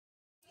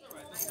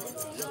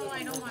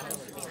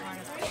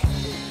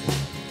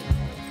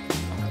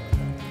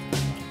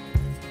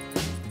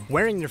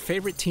Wearing their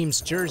favorite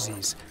team's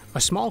jerseys, a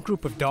small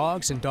group of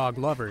dogs and dog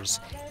lovers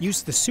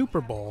used the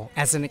Super Bowl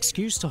as an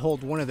excuse to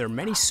hold one of their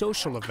many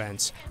social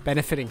events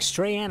benefiting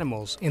stray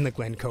animals in the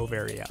Glen Cove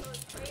area.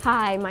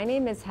 Hi, my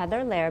name is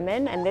Heather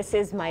Lehrman, and this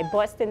is my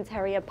Boston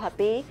Terrier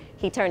puppy.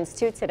 He turns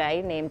 2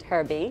 today, named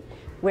Herbie.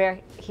 We're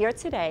here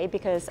today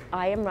because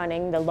I am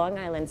running the Long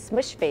Island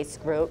Smush Face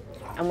group,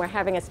 and we're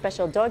having a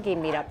special doggy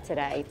meetup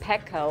today.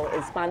 Petco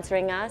is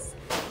sponsoring us,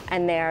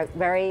 and they're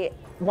very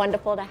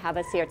wonderful to have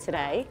us here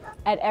today.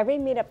 At every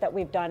meetup that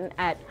we've done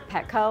at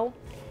Petco,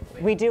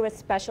 we do a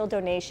special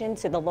donation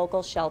to the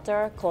local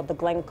shelter called the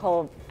Glen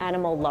Cove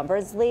Animal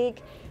Lovers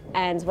League.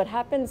 And what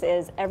happens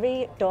is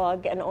every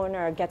dog and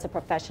owner gets a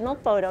professional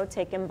photo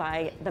taken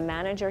by the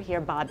manager here,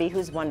 Bobby,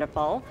 who's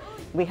wonderful.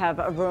 We have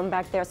a room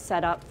back there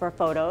set up for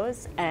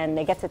photos, and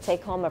they get to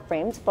take home a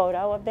framed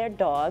photo of their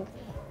dog.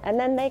 And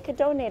then they could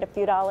donate a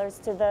few dollars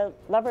to the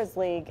Lovers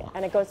League,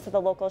 and it goes to the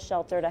local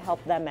shelter to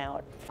help them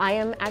out. I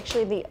am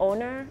actually the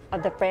owner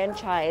of the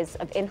franchise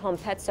of in-home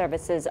pet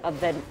services of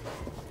the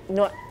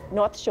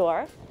North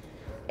Shore.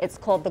 It's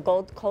called the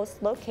Gold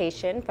Coast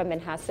location from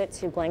Manhasset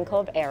to Glen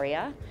Cove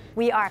area.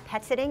 We are a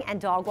pet sitting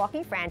and dog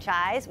walking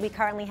franchise. We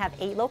currently have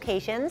 8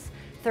 locations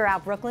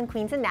throughout Brooklyn,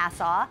 Queens, and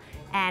Nassau.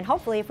 And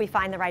hopefully, if we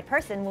find the right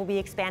person, we'll be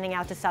expanding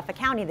out to Suffolk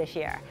County this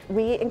year.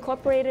 We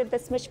incorporated the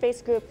Smush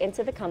Face group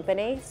into the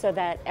company so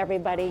that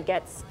everybody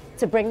gets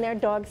to bring their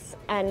dogs,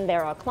 and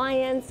they're our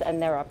clients,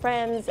 and they're our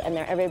friends, and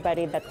they're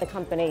everybody that the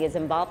company is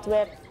involved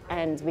with,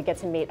 and we get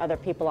to meet other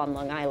people on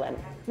Long Island.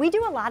 We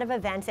do a lot of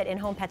events at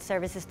In-Home Pet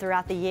Services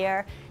throughout the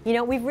year. You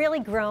know, we've really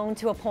grown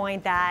to a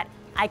point that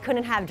I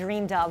couldn't have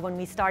dreamed of when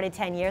we started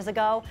 10 years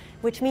ago,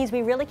 which means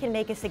we really can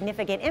make a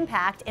significant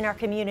impact in our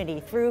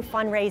community through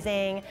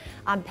fundraising,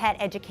 pet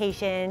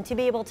education, to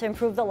be able to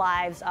improve the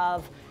lives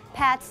of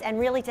pets and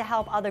really to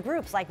help other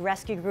groups like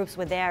rescue groups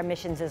with their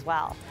missions as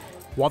well.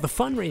 While the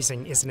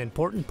fundraising is an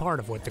important part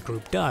of what the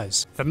group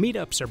does, the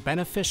meetups are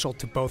beneficial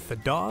to both the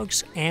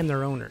dogs and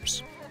their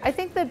owners. I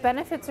think the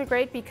benefits are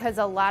great because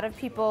a lot of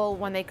people,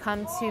 when they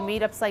come to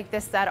meetups like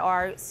this that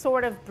are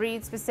sort of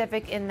breed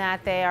specific in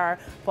that they are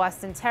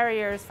Boston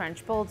Terriers,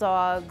 French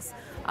Bulldogs,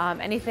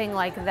 anything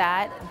like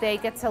that, they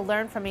get to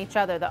learn from each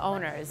other, the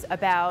owners,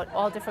 about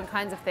all different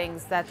kinds of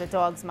things that the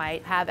dogs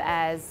might have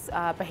as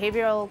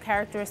behavioral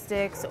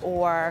characteristics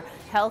or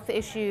health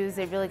issues.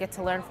 They really get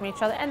to learn from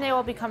each other, and they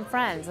all become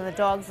friends, and the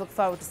dogs look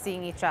forward to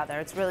seeing each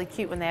other. It's really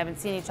cute when they haven't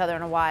seen each other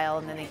in a while,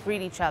 and then they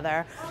greet each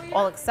other,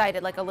 all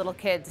excited like a little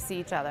kid to see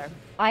each other.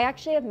 I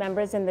actually have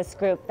members in this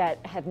group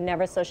that have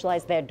never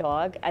socialized their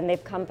dog, and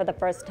they've come for the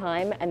first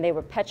time, and they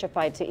were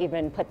petrified to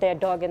even put their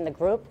dog in the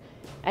group,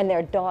 and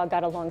their dog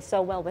got along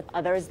so well with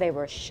others, they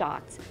were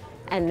shocked.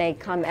 And they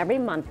come every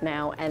month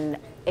now, and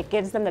it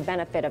gives them the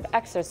benefit of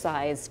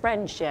exercise,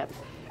 friendship.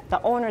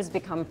 The owners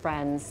become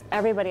friends.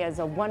 Everybody has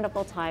a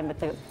wonderful time at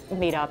the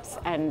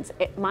meetups, and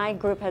my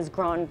group has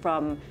grown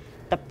from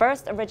the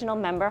first original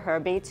member,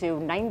 Herbie,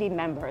 to 90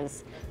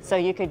 members. So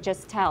you could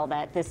just tell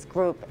that this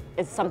group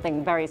is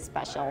something very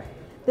special.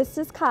 This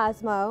is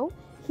Cosmo.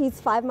 He's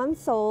 5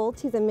 months old.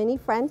 He's a mini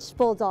French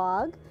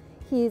Bulldog.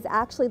 He's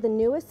actually the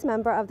newest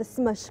member of the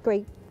Smush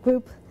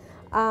group.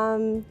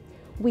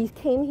 We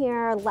came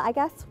here, I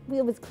guess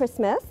it was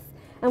Christmas,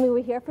 and we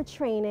were here for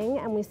training,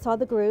 and we saw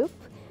the group,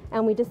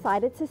 and we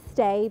decided to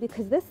stay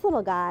because this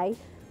little guy,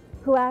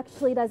 who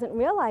actually doesn't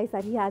realize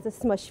that he has a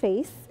smush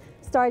face,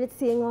 started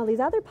seeing all these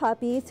other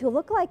puppies who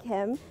look like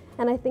him,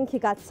 and I think he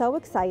got so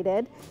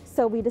excited.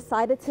 So we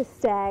decided to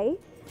stay,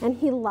 and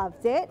he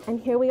loved it, and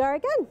here we are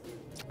again.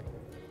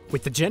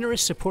 With the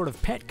generous support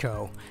of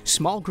Petco,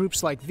 small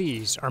groups like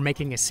these are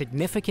making a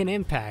significant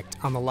impact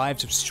on the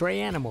lives of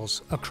stray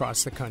animals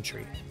across the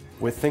country.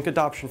 With Think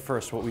Adoption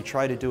First, what we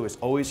try to do is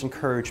always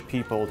encourage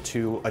people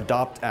to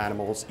adopt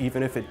animals,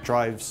 even if it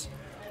drives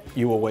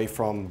you away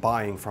from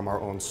buying from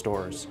our own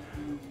stores.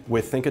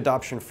 With Think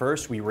Adoption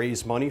First, we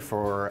raise money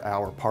for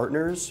our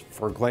partners.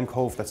 For Glen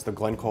Cove, that's the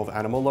Glen Cove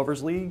Animal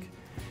Lovers League.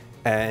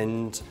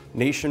 And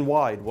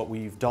nationwide, what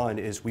we've done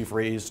is we've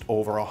raised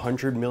over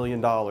 $100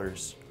 million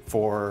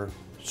for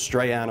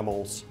stray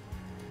animals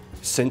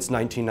since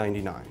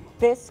 1999.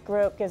 This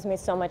group gives me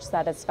so much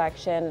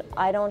satisfaction.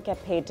 I don't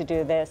get paid to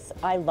do this.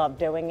 I love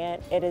doing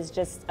it. It is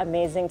just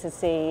amazing to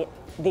see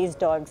these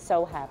dogs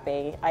so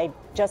happy. I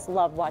just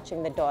love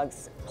watching the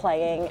dogs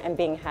playing and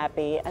being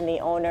happy, and the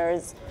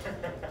owners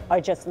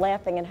are just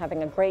laughing and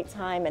having a great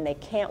time, and they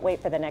can't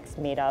wait for the next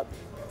meetup.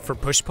 For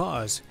Push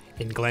Pause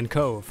in Glen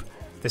Cove,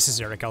 this is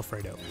Eric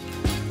Alfredo.